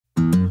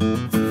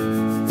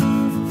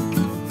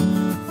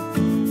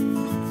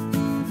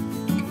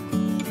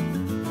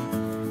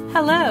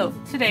Hello!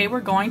 Today we're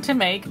going to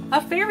make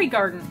a fairy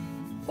garden,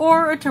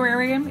 or a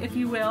terrarium if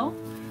you will.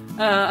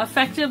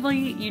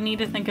 Effectively, you need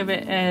to think of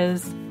it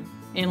as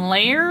in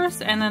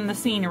layers and then the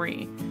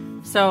scenery.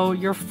 So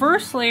your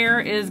first layer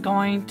is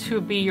going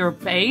to be your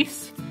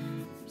base.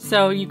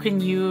 So you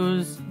can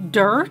use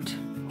dirt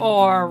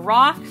or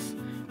rocks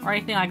or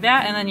anything like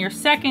that. And then your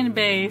second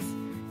base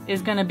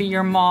is going to be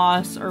your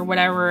moss or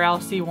whatever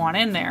else you want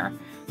in there.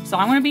 So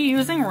I'm going to be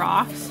using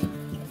rocks.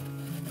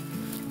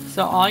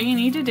 So all you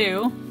need to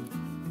do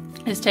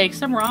is take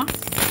some rocks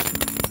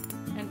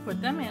and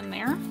put them in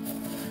there.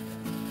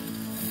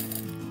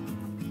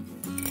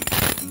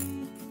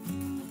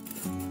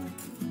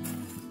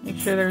 Make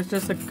sure there's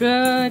just a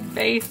good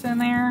base in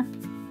there.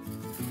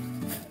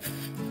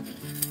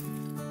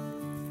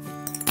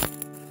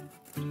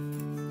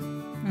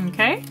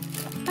 Okay,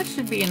 that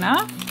should be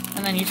enough.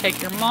 And then you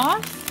take your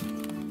moss.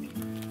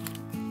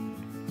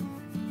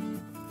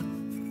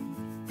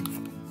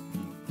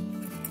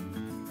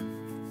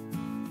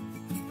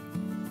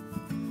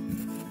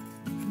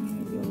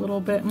 Maybe a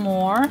little bit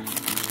more.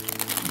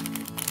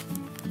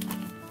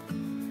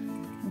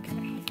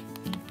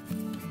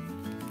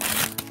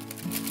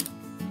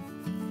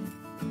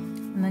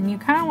 And then you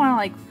kind of want to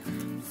like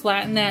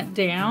flatten that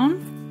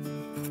down.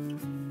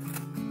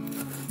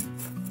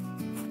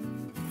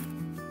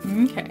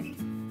 Okay,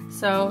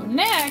 so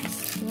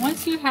next,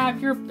 once you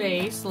have your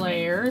base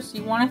layers,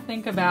 you want to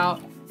think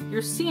about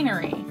your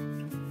scenery.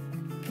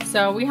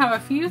 So we have a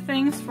few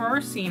things for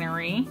our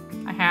scenery.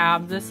 I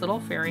have this little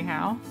fairy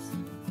house.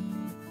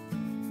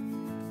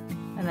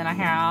 And then I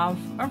have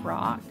a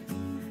rock.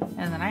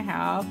 And then I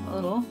have a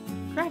little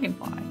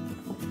dragonfly.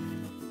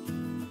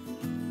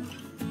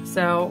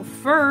 So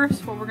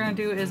first, what we're going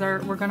to do is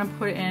we're going to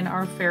put in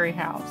our fairy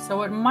house. So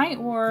what might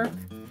work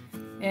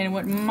and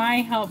what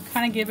might help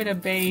kind of give it a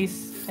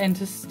base and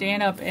to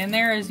stand up in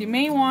there is you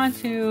may want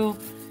to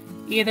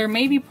either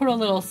maybe put a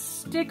little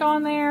stick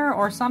on there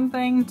or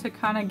something to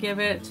kind of give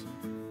it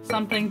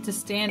something to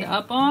stand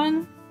up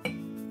on.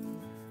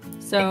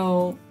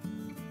 So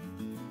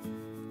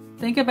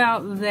think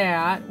about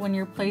that when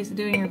you're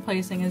doing your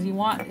placing, is you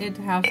want it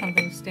to have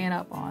something to stand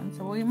up on.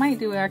 So what we might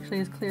do actually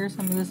is clear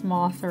some of this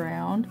moss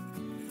around.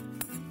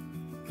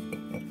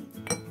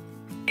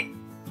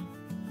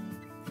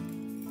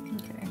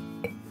 Okay.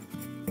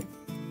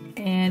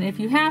 And if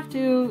you have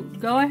to,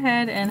 go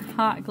ahead and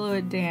hot glue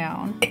it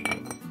down.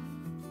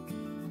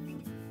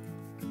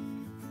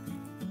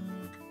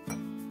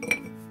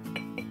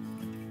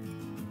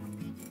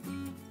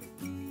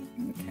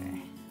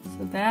 Okay,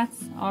 so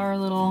that's our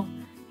little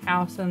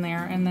house in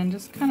there, and then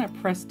just kind of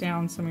press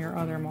down some of your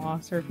other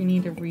moss, or if you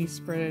need to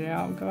re-spread it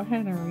out, go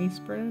ahead and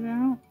re-spread it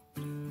out.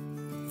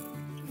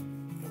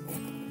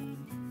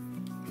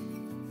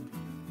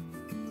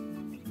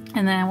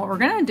 And then what we're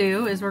going to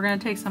do is we're going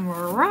to take some of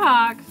our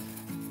rocks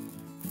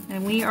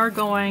and we are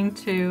going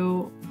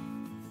to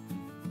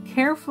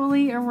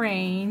carefully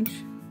arrange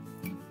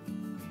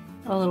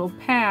a little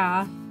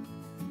path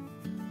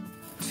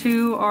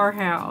to our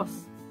house.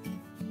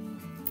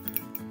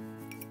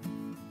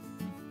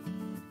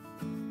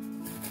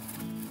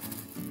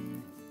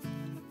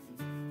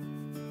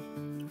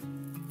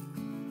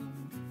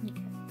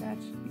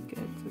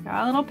 We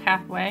got a little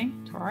pathway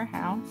to our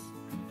house.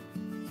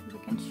 So we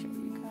can show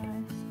you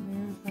guys.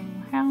 There's our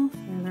little house,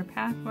 there's our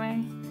pathway.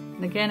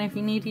 And again, if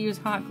you need to use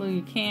hot glue,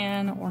 you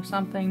can, or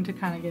something to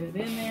kind of get it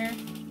in there.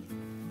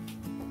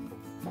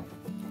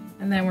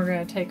 And then we're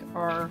going to take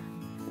our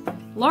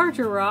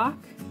larger rock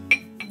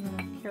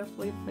and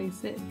carefully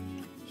place it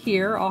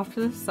here off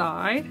to the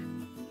side.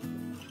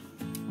 And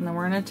then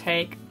we're going to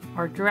take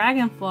our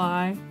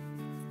dragonfly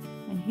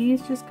and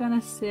he's just going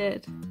to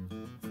sit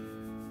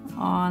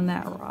on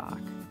that rock.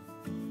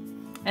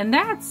 And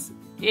that's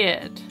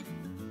it.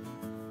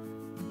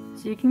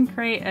 So you can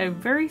create a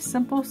very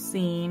simple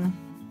scene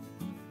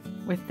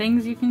with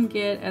things you can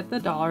get at the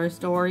dollar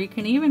store. You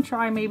can even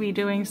try maybe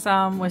doing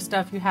some with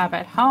stuff you have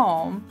at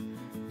home.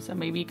 So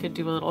maybe you could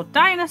do a little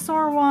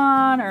dinosaur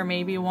one, or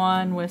maybe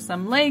one with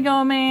some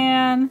Lego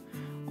man,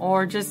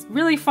 or just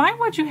really find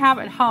what you have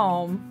at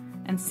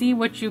home and see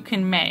what you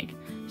can make.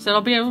 So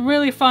it'll be a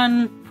really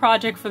fun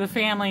project for the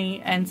family,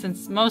 and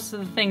since most of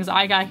the things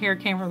I got here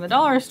came from the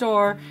dollar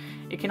store,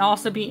 it can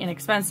also be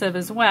inexpensive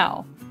as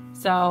well.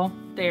 So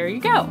there you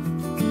go.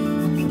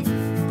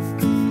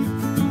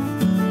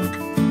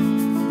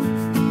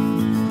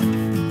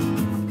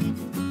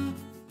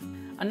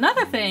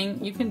 Another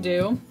thing you can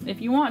do if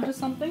you want just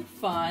something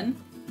fun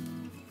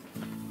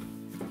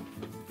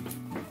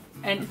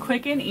and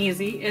quick and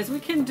easy is we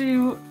can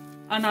do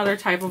another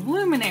type of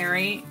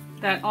luminary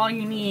that all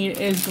you need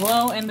is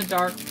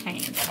glow-in-the-dark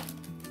paint.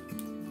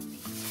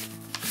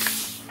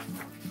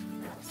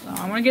 So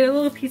I'm going to get a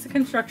little piece of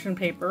construction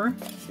paper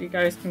so you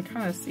guys can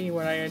kind of see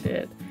what I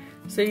did.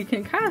 So you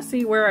can kind of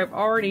see where I've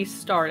already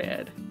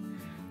started.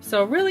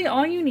 So really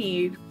all you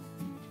need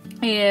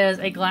is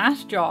a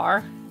glass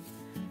jar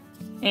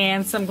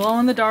and some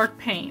glow-in-the-dark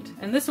paint.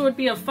 And this would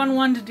be a fun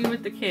one to do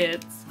with the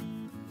kids.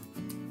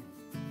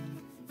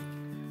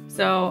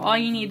 So all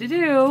you need to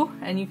do,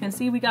 and you can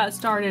see we got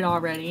started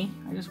already,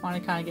 I just want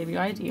to kind of give you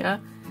an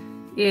idea,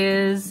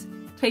 is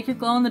take your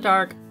glow in the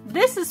dark.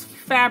 This is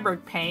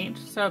fabric paint,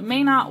 so it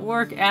may not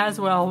work as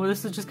well.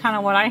 This is just kind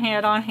of what I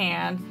had on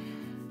hand.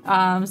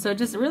 So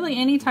just really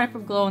any type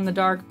of glow in the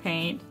dark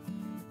paint.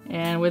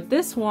 And with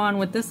this one,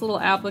 with this little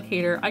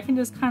applicator, I can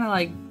just kind of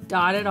like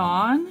dot it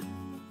on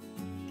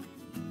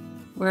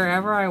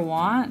wherever I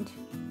want.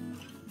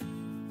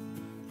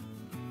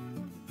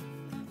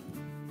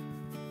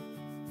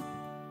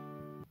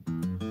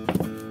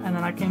 And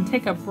then I can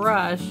take a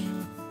brush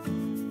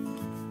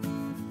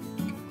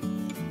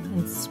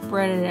and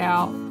spread it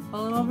out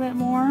a little bit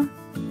more.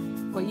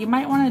 What you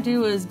might want to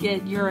do is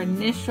get your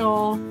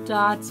initial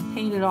dots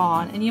painted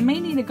on, and you may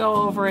need to go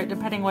over it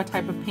depending what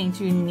type of paint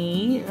you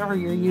need or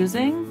you're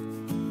using.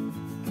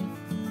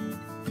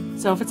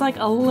 So if it's like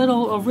a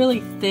really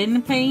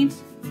thin paint,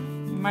 you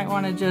might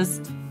want to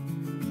just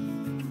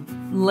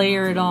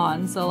layer it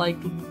on. So like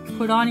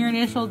put on your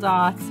initial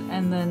dots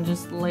and then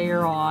just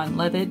layer on,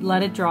 let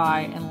it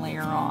dry and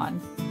layer on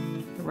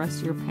the rest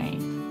of your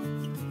paint.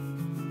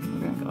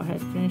 We're gonna go ahead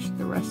and finish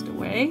the rest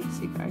away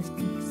so you guys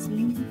can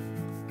see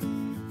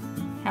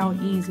how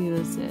easy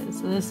this is.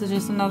 So this is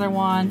just another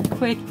one,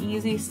 quick,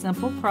 easy,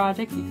 simple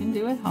project you can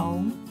do at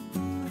home.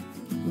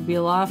 It would be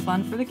a lot of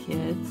fun for the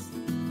kids.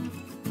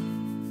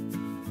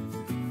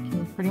 You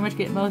can pretty much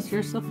get most of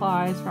your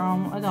supplies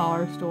from a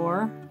dollar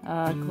store.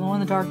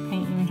 Glow-in-the-dark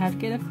paint, you may have to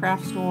get a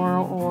craft store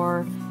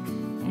or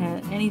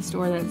at any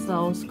store that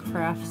sells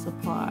craft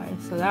supplies.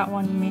 So that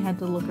one you may have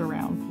to look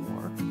around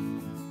for.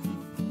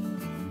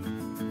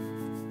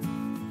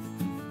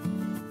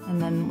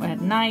 And then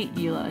at night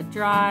you let it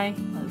dry,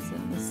 let it sit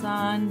in the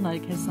sun, let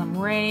it get some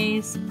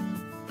rays.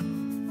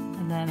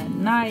 And then at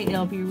night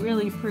it'll be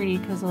really pretty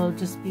because it'll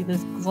just be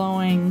this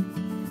glowing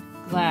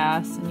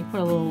glass, and you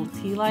put a little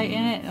tea light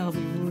in it, it'll be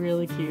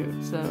really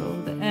cute. So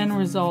the end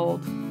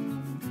result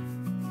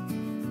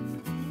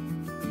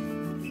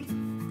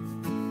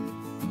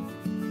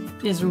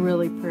is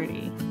really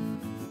pretty.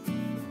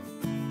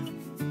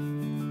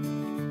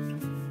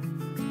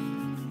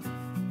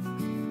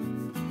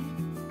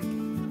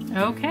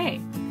 Okay,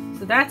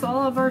 so that's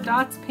all of our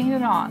dots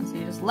painted on. So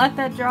you just let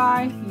that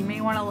dry. You may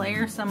want to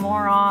layer some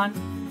more on.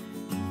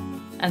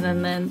 And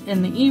then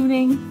in the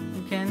evening,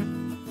 you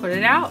can put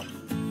it out.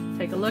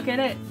 Take a look at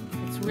it.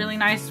 It's really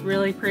nice,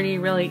 really pretty,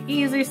 really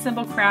easy,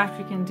 simple craft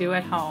you can do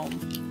at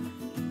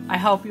home. I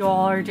hope you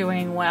all are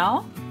doing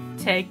well.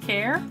 Take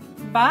care.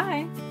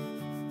 Bye.